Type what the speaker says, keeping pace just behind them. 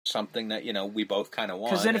something that, we both kind of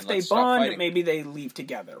want. Because then if they bond, maybe they leave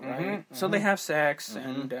together, right? So they have sex,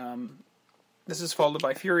 and this is followed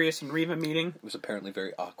by Furious and Reva meeting. It was apparently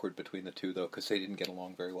very awkward between the two, though, because they didn't get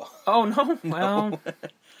along very well. Oh, no? Well,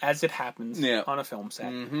 as it happens on a film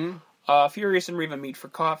set. Furious and Reva meet for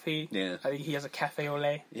coffee. Yeah. I think he has a cafe au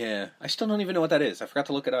lait. Yeah. I still don't even know what that is. I forgot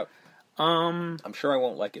to look it up. I'm sure I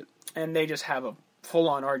won't like it. And they just have a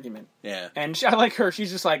full-on argument. Yeah. And I like her.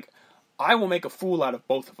 She's just like, I will make a fool out of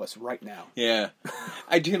both of us right now. Yeah.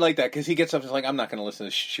 I do like that, because he gets up and is like, I'm not going to listen to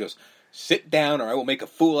this. She goes, sit down or I will make a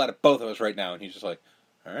fool out of both of us right now. And he's just like,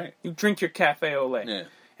 all right. You drink your cafe au lait. Yeah.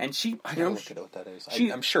 And she... I gotta look at what that is.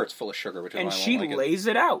 I'm sure it's full of sugar, which is why I won't like it. And she lays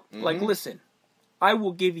it out. Like, listen, I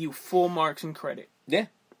will give you full marks and credit. Yeah.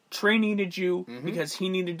 Trey needed you because he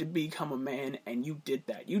needed to become a man, and you did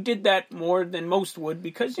that. You did that more than most would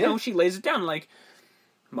because, you know, she lays it down. Like,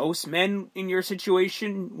 most men in your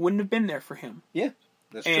situation wouldn't have been there for him. Yeah,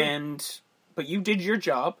 that's true. But you did your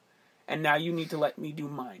job, and now you need to let me do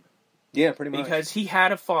mine. Yeah, pretty much. Because he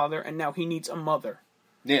had a father, and now he needs a mother.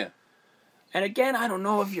 Yeah. And again, I don't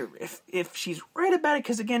know if she's right about it,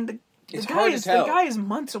 because again, the guy is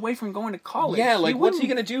months away from going to college. Yeah, like, what's he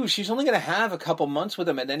going to do? She's only going to have a couple months with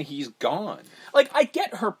him, and then he's gone. Like, I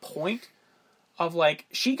get her point of, like,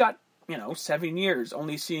 she got, 7 years,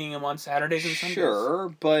 only seeing him on Saturdays and Sundays.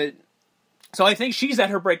 Sure, but... So I think she's at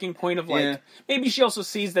her breaking point of, like, maybe she also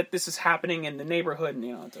sees that this is happening in the neighborhood, and,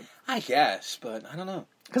 it's I guess, but I don't know.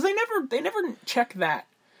 Because they never check that.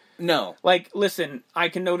 No. Like, listen, I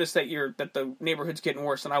can notice that the neighborhood's getting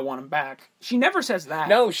worse and I want him back. She never says that.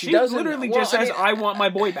 No, she doesn't. Literally just says, I want my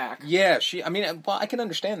boy back. Yeah, I can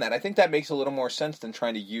understand that. I think that makes a little more sense than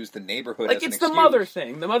trying to use the neighborhood as an excuse. Like, it's the mother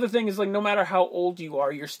thing. The mother thing is, like, no matter how old you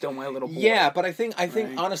are, you're still my little boy. Yeah, but I think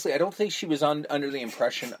honestly, I don't think she was under the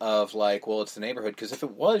impression of, like, well, it's the neighborhood, because if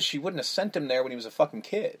it was, she wouldn't have sent him there when he was a fucking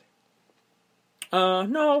kid.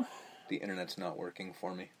 No. The internet's not working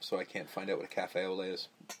for me, so I can't find out what a cafe au lait is.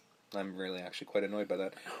 I'm really actually quite annoyed by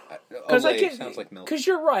that. Olay sounds like milk. Because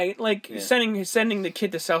you're right. Like, sending the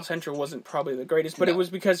kid to South Central wasn't probably the greatest, but it was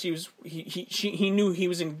because he knew he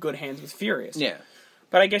was in good hands with Furious. Yeah.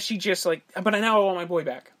 But I guess she just, like, but now I want my boy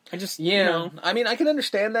back. I just, I mean, I can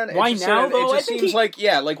understand that. Why now, though? It just seems like,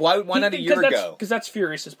 why not a year ago? Because that's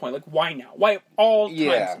Furious's point. Like, why now? Why all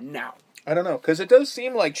times now? I don't know. Because it does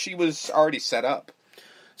seem like she was already set up.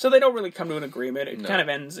 So they don't really come to an agreement. It kind of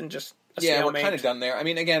ends in just a stalemate. We're kind of done there. I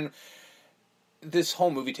mean, again, this whole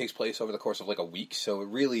movie takes place over the course of like a week, so it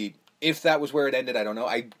really, if that was where it ended, I don't know.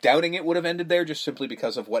 I'm doubting it would have ended there just simply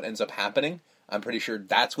because of what ends up happening. I'm pretty sure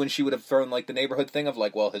that's when she would have thrown like the neighborhood thing of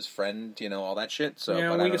like, well, his friend, all that shit. So,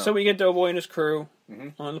 we get Doughboy and his crew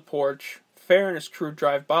on the porch. Fair and his crew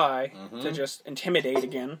drive by to just intimidate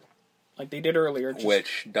again. Like they did earlier.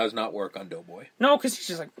 Which does not work on Doughboy. No, because he's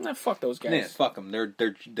just like, nah, fuck those guys. Yeah, fuck them.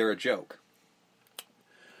 They're a joke.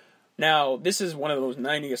 Now, this is one of those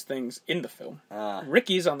 90s things in the film.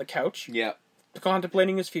 Ricky's on the couch. Yeah.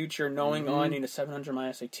 Contemplating his future, knowing, I need a 700 my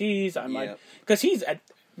SATs. I might... Because he's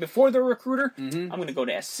before the recruiter, I'm going to go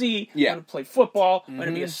to SC. I'm going to play football. I'm going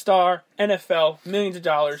to be a star. NFL. Millions of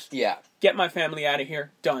dollars. Yeah. Get my family out of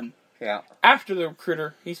here. Done. Yeah. After the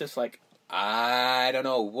recruiter, he's just like... I don't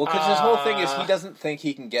know. Well, because his whole thing is he doesn't think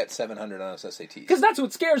he can get 700 on his SATs. Because that's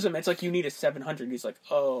what scares him. It's like, you need a 700. He's like,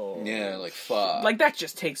 oh. Yeah, like, fuck. Like, that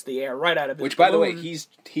just takes the air right out of his Which, by the way,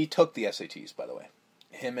 he took the SATs, by the way.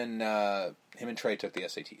 Him and Trey took the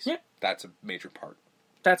SATs. Yeah. That's a major part.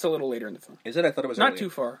 That's a little later in the film. Is it? I thought it was not earlier. Too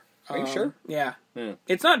far. Are you sure? Yeah.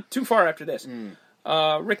 It's not too far after this.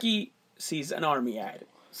 Ricky sees an army ad.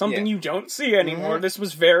 Something you don't see anymore. This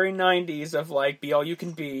was very 90s of, like, be all you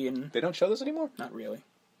can be. And they don't show this anymore? Not really.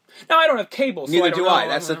 No, I don't have cable. So Neither do I.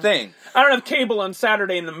 That's the thing. I don't have cable on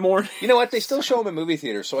Saturday in the morning. You know what? They still show them in movie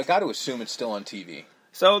theaters, so I got to assume it's still on TV.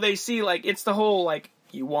 So they see, like, it's the whole, like,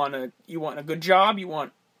 you want a good job, you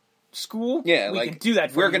want school? Yeah, we like, can do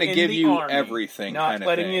that for we're going to give you army, everything, not kind of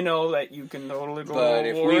letting thing. you know that you can totally go but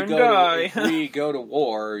to war and die. If we go to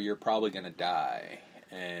war, you're probably going to die.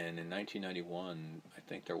 And in 1991, I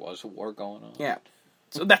think there was a war going on. Yeah.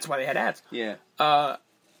 So that's why they had ads. Yeah.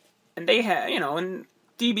 And they had, and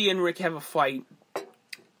DB and Rick have a fight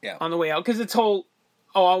on the way out. Because it's whole,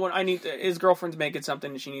 his girlfriend's making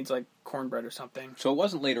something and she needs, like, cornbread or something. So it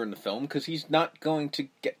wasn't later in the film, because he's not going to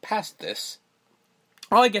get past this.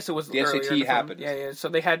 Well, I guess it was the SAT happened. Yeah. So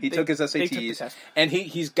they took his SATs, and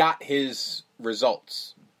he's got his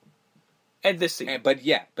results. At this scene. But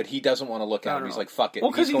he doesn't want to look at him. He's like, fuck it. Well,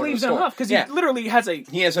 because he leaves them off. Because he literally has a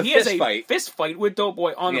fist fight with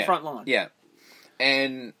Doughboy on the front lawn. Yeah.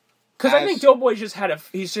 And... Because I think Doughboy he's just had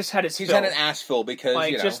his He's had an ass fill because,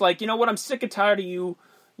 like, just like, you know what, I'm sick and tired of you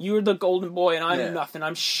you're the golden boy and I'm Yeah. nothing.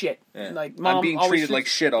 I'm shit. Yeah. Like, Mom I'm being always treated shoots, like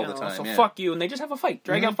shit all you the know, time. So yeah. fuck you. And they just have a fight.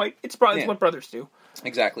 Drag out fight. It's what brothers do.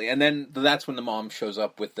 Exactly. And then that's when the mom shows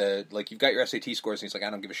up with the, like, you've got your SAT scores, and he's like, I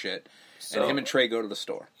don't give a shit. So, and him and Trey go to the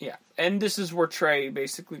store. Yeah. And this is where Trey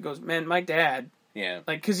basically goes, man, my dad. Yeah.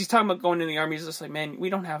 Like, because he's talking about going in the army. He's just like, man, we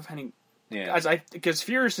don't have any. Yeah. Because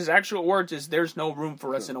Furious's actual words is, there's no room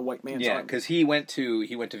for us in a white man's army. Yeah, because he went to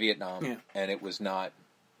Vietnam, Yeah. and it was not.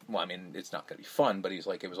 Well, I mean, it's not going to be fun, but he's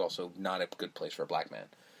like, it was also not a good place for a black man.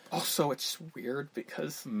 Also, it's weird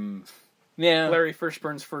because Yeah, Larry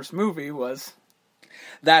Fishburne's first movie was.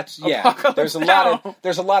 That's Apocalypse There's a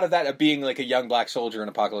Now. lot of that of being like a young black soldier in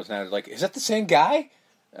Apocalypse Now. Like, is that the same guy?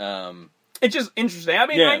 It's just interesting. I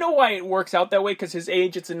mean, Yeah. I know why it works out that way because his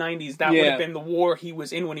age, it's the 90s. That would Yeah. have been the war he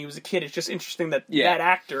was in when he was a kid. It's just interesting that Yeah. that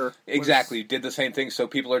actor was- Exactly did the same thing. So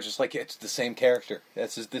people are just like, it's the same character.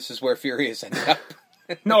 This is where Furious ended up.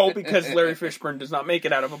 No, because Larry Fishburne does not make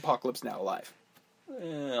it out of Apocalypse Now alive.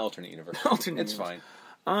 Alternate universe. Alternate it's universe.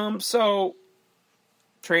 fine. So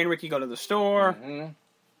Trey and Ricky go to the store.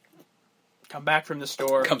 Come back from the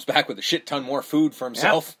store. Comes back with a shit ton more food for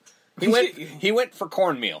himself. Yep. He went for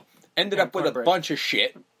cornmeal. Ended up with a cornbread. bunch of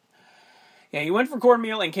shit. Yeah, he went for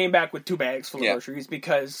cornmeal and came back with 2 bags full of Yeah. groceries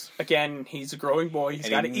because, again, he's a growing boy. He's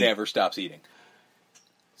got to And eat. he never stops eating.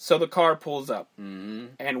 So the car pulls up,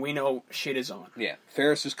 and we know shit is on. Yeah,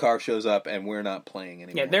 Ferris's car shows up, and we're not playing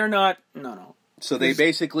anymore. Yeah, they're not. No. So they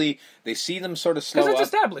basically see them sort of slow Because up. it's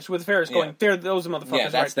established with Ferris going, Yeah. they're those motherfuckers Yeah,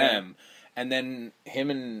 that's right them. And then him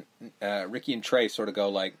and Ricky and Trey sort of go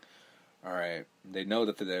like, all right. They know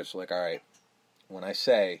that they're there, so like, all right. When I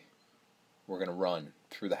say we're gonna run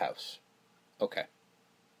through the house, okay.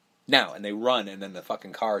 Now, and they run, and then the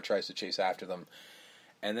fucking car tries to chase after them.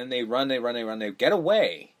 And then they run, they get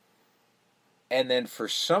away. And then for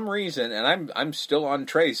some reason, and I'm still on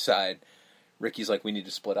Trey's side, Ricky's like, we need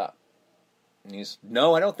to split up. And he's,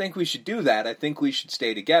 no, I don't think we should do that. I think we should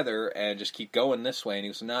stay together and just keep going this way. And he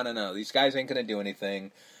goes, no, these guys ain't going to do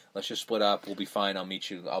anything. Let's just split up. We'll be fine. I'll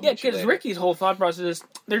meet you Yeah, because Ricky's whole thought process is,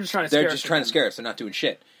 they're just trying to scare us. They're just trying to scare us. They're not doing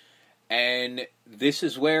shit. And this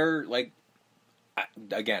is where, like,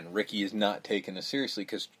 again, Ricky is not taking this seriously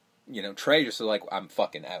because, you know, Trey just is like, I'm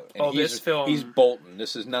fucking out. And this film... He's bolting.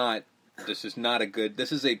 This is not a good...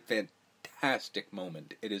 This is a fantastic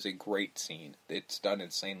moment. It is a great scene. It's done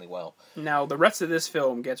insanely well. Now, the rest of this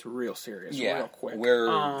film gets real serious real quick. Where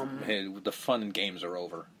the fun and games are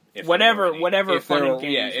over. Whatever fun and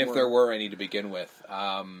games Yeah, if were. there were any to begin with.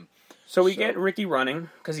 So we get Ricky running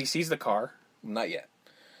because he sees the car. Not yet.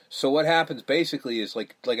 So what happens basically is,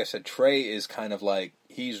 like I said, Trey is kind of like,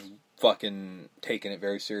 he's fucking taking it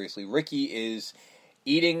very seriously. Ricky is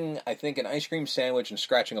eating, I think, an ice cream sandwich and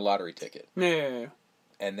scratching a lottery ticket. Yeah.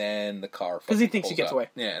 And then the car because he thinks he gets away.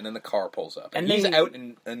 Yeah, and then the car pulls up. And And he's they- out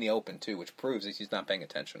in the open, too, which proves that he's not paying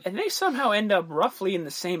attention. And they somehow end up roughly in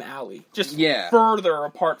the same alley. Just Yeah. further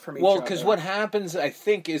apart from each other. Well, because what happens, I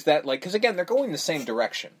think, is that, like, because again, they're going the same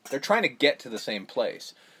direction. They're trying to get to the same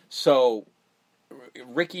place. So,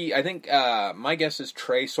 Ricky, I think, my guess is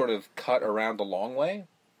Trey sort of cut around the long way.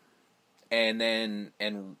 And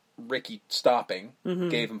Ricky stopping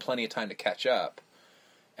gave him plenty of time to catch up.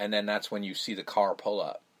 And then that's when you see the car pull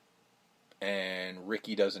up. And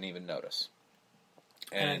Ricky doesn't even notice.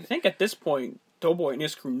 And I think at this point, Doughboy and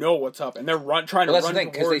his crew know what's up, and they're trying to run Well, that's the thing,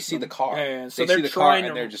 because they towards see them. the car. Yeah, so They they're see the car, trying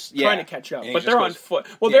and to they're just trying to catch up, and he but just they're on goes- foot.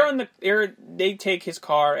 Well, Yeah. they take his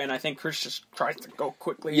car, and I think Chris just tries to go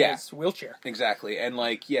quickly in his wheelchair. Exactly. And,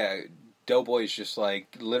 like, Doughboy's just, like,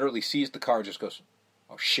 literally sees the car and just goes,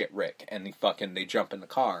 oh, shit, Rick. And they jump in the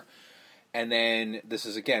car. And then this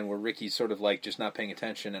is, again, where Ricky's sort of, like, just not paying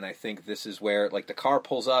attention. And I think this is where, like, the car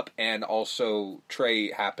pulls up and also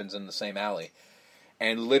Trey happens in the same alley.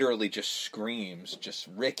 And literally just screams, just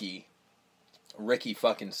Ricky. Ricky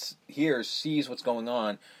fucking hears, sees what's going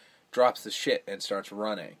on, drops the shit and starts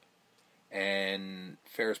running. And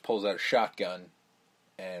Ferris pulls out a shotgun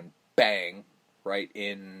and bang, right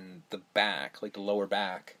in the back, like the lower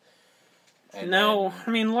back. And Now, then, I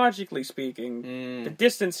mean, logically speaking, the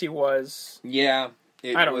distance he was, yeah,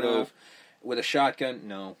 it I don't would know. have, with a shotgun,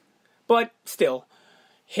 no. but still,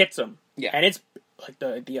 hits him. Yeah. And it's, like,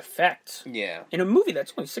 the effect. Yeah. In a movie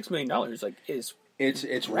that's only $6 million, like, is It's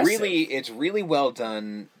impressive. really well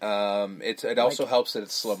done. It also helps that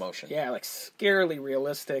it's slow motion. Yeah, like, scarily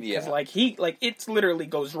realistic. Because, Yeah. it literally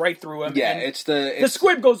goes right through him. Yeah, and the the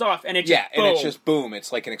squib goes off, and it just and it's boom. just boom.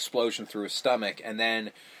 It's like an explosion through his stomach, and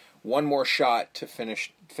then one more shot to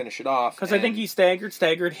finish it off. Because I think he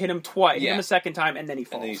staggered, hit him twice, hit Yeah. him a second time, and then he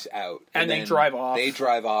falls. and he's out. And they then drive off. They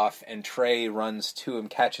drive off, and Trey runs to him,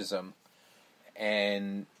 catches him,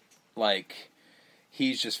 and like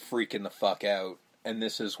he's just freaking the fuck out. And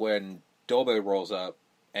this is when Doughboy rolls up,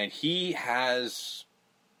 and he has...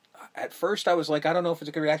 At first, I was like, I don't know if it's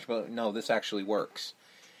a good reaction, but no, this actually works.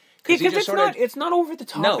 Because it's not over the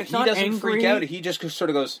top. No, it's he not doesn't angry. freak out. He just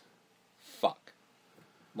sort of goes, fuck.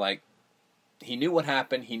 Like, he knew what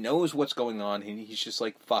happened. He knows what's going on. He's just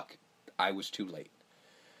like, fuck, I was too late.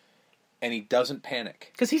 And he doesn't panic.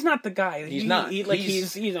 Because he's not the guy. He's not. He's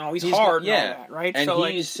hard and all that, right? And so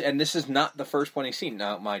and this is not the first one he's seen.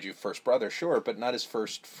 Now, mind you, first brother, sure, but not his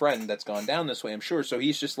first friend that's gone down this way, I'm sure. So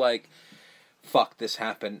he's just like, fuck, this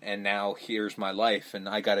happened, and now here's my life, and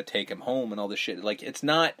I gotta take him home and all this shit. Like, it's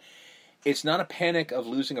not a panic of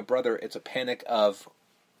losing a brother, it's a panic of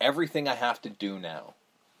everything I have to do now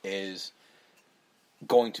is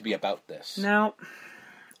going to be about this. Now,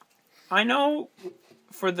 I know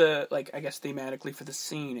for the, like, I guess thematically for the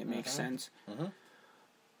scene, it makes sense. Mm-hmm.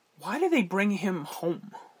 Why do they bring him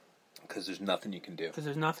home? Because there's nothing you can do. Because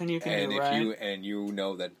there's nothing you can do, right? And you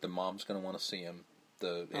know that the mom's going to want to see him.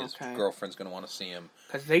 His girlfriend's going to want to see him.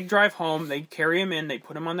 Because they drive home, they carry him in, they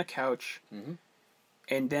put him on the couch,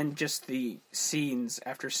 and then just the scenes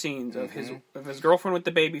after scenes of his girlfriend with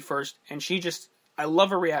the baby first, and she just... I love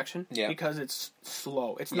her reaction because it's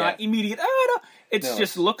slow. It's not immediate. Oh, no. It's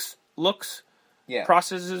just looks,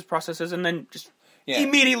 processes, and then just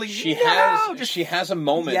immediately. She has a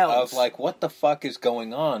moment of like, what the fuck is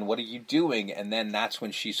going on? What are you doing? And then that's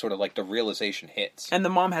when she sort of like the realization hits. And the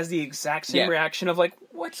mom has the exact same reaction of like,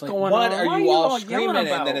 what's going on? What are you all screaming?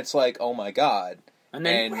 And then it's like, oh my god. And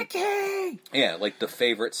then Ricky! Yeah, like the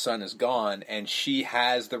favorite son is gone, and she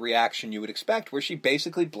has the reaction you would expect, where she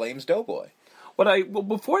basically blames Doughboy.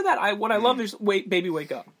 Before that, I love is baby,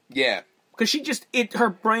 wake up. Yeah. Because her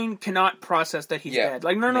brain cannot process that he's dead.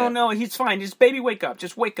 Like, no, he's fine. Just baby, wake up.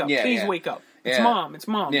 Just wake up. Please wake up. It's mom.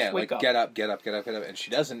 Yeah, just wake up. Get up. And she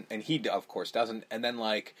doesn't, and he, of course, doesn't. And then,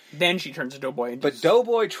 like... Then she turns to Doughboy. But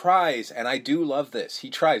Doughboy tries, and I do love this. He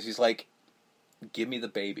tries. He's like, give me the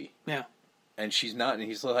baby. Yeah. And she's not, and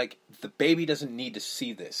he's like, the baby doesn't need to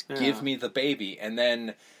see this. Yeah. Give me the baby. And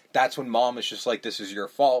then that's when mom is just like, this is your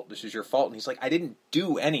fault. And he's like, I didn't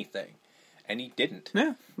do anything. And he didn't.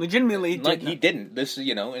 Yeah, legitimately didn't. He didn't. This is,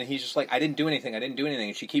 and he's just like, I didn't do anything.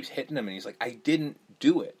 And she keeps hitting him, and he's like, I didn't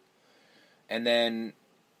do it. And then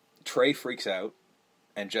Trey freaks out,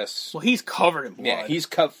 and just... Well, he's covered in blood. Yeah, he's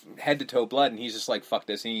head to toe blood, and he's just like, fuck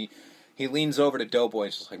this. And he leans over to Doughboy,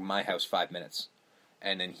 and he's just like, my house, 5 minutes.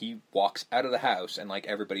 And then he walks out of the house, and like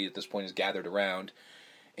everybody at this point is gathered around,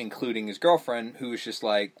 including his girlfriend, who is just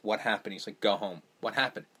like, what happened? He's like, go home. What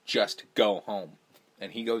happened? Just go home.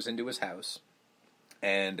 And he goes into his house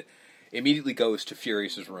and immediately goes to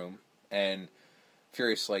Furious's room. And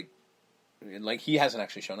Furious, like he hasn't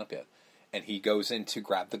actually shown up yet. And he goes in to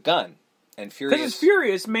grab the gun. And Furious... Because it's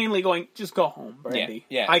Furious mainly going, just go home, Brandy.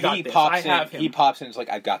 Yeah. I got this. I have him. He pops in and is like,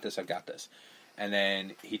 I've got this. And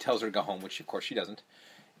then he tells her to go home, which of course she doesn't.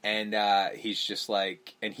 And he's just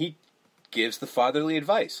like... And he gives the fatherly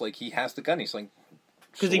advice. Like, he has the gun. He's like...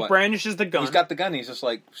 Because he brandishes the gun. He's got the gun. He's just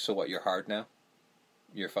like, so what, you're hard now?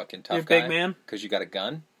 You're a fucking tough guy? Big man? Because you got a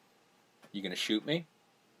gun? You gonna shoot me?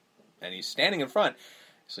 And he's standing in front.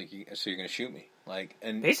 It's like, so you're gonna shoot me? Like,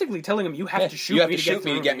 and basically telling him, you have to shoot me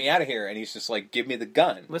to get me out of here. And he's just like, give me the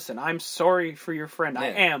gun. Listen, I'm sorry for your friend. Yeah. I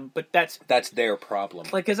am, but that's their problem.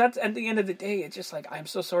 Like, because that's, at the end of the day, it's just like, I'm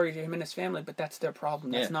so sorry to him and his family, but that's their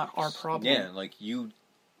problem. That's not our problem. Yeah, like, you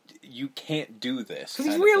can't do this.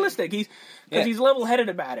 Because he's realistic. He's level-headed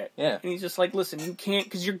about it. Yeah. And he's just like, listen, you can't,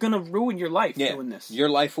 because you're going to ruin your life doing this. Your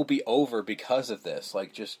life will be over because of this.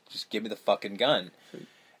 Like, just give me the fucking gun.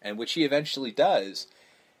 And which he eventually does.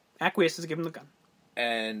 Acquiesces, give him the gun.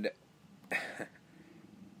 And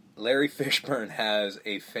Larry Fishburne has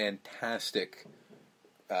a fantastic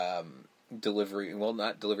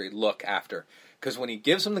look after. Because when he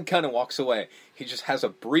gives him the gun and walks away, he just has a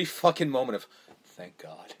brief fucking moment of, thank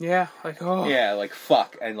God. Yeah, like, oh. Yeah, like,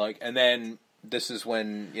 fuck. And then this is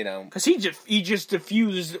when, Because he just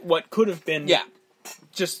diffused what could have been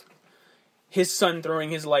just his son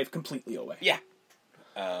throwing his life completely away. Yeah.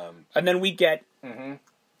 And then we get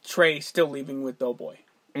Trey still leaving with Doughboy.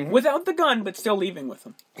 Mm-hmm. Without the gun, but still leaving with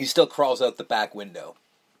him. He still crawls out the back window.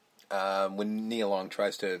 When Nia Long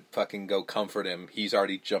tries to fucking go comfort him, he's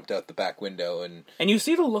already jumped out the back window. And you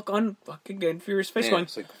see the look on fucking Furious' face going,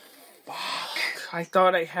 it's like, fuck. I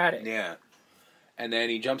thought I had it. Yeah. And then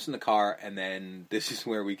he jumps in the car, and then this is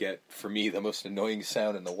where we get, for me, the most annoying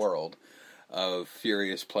sound in the world of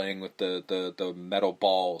Furious playing with the metal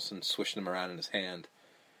balls and swishing them around in his hand.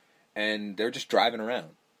 And they're just driving around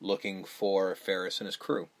looking for Ferris and his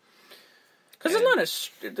crew. Because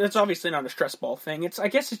it's not that's obviously not a stress ball thing. I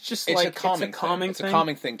guess it's just it's like a calming it's a calming thing. thing. It's a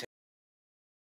calming thing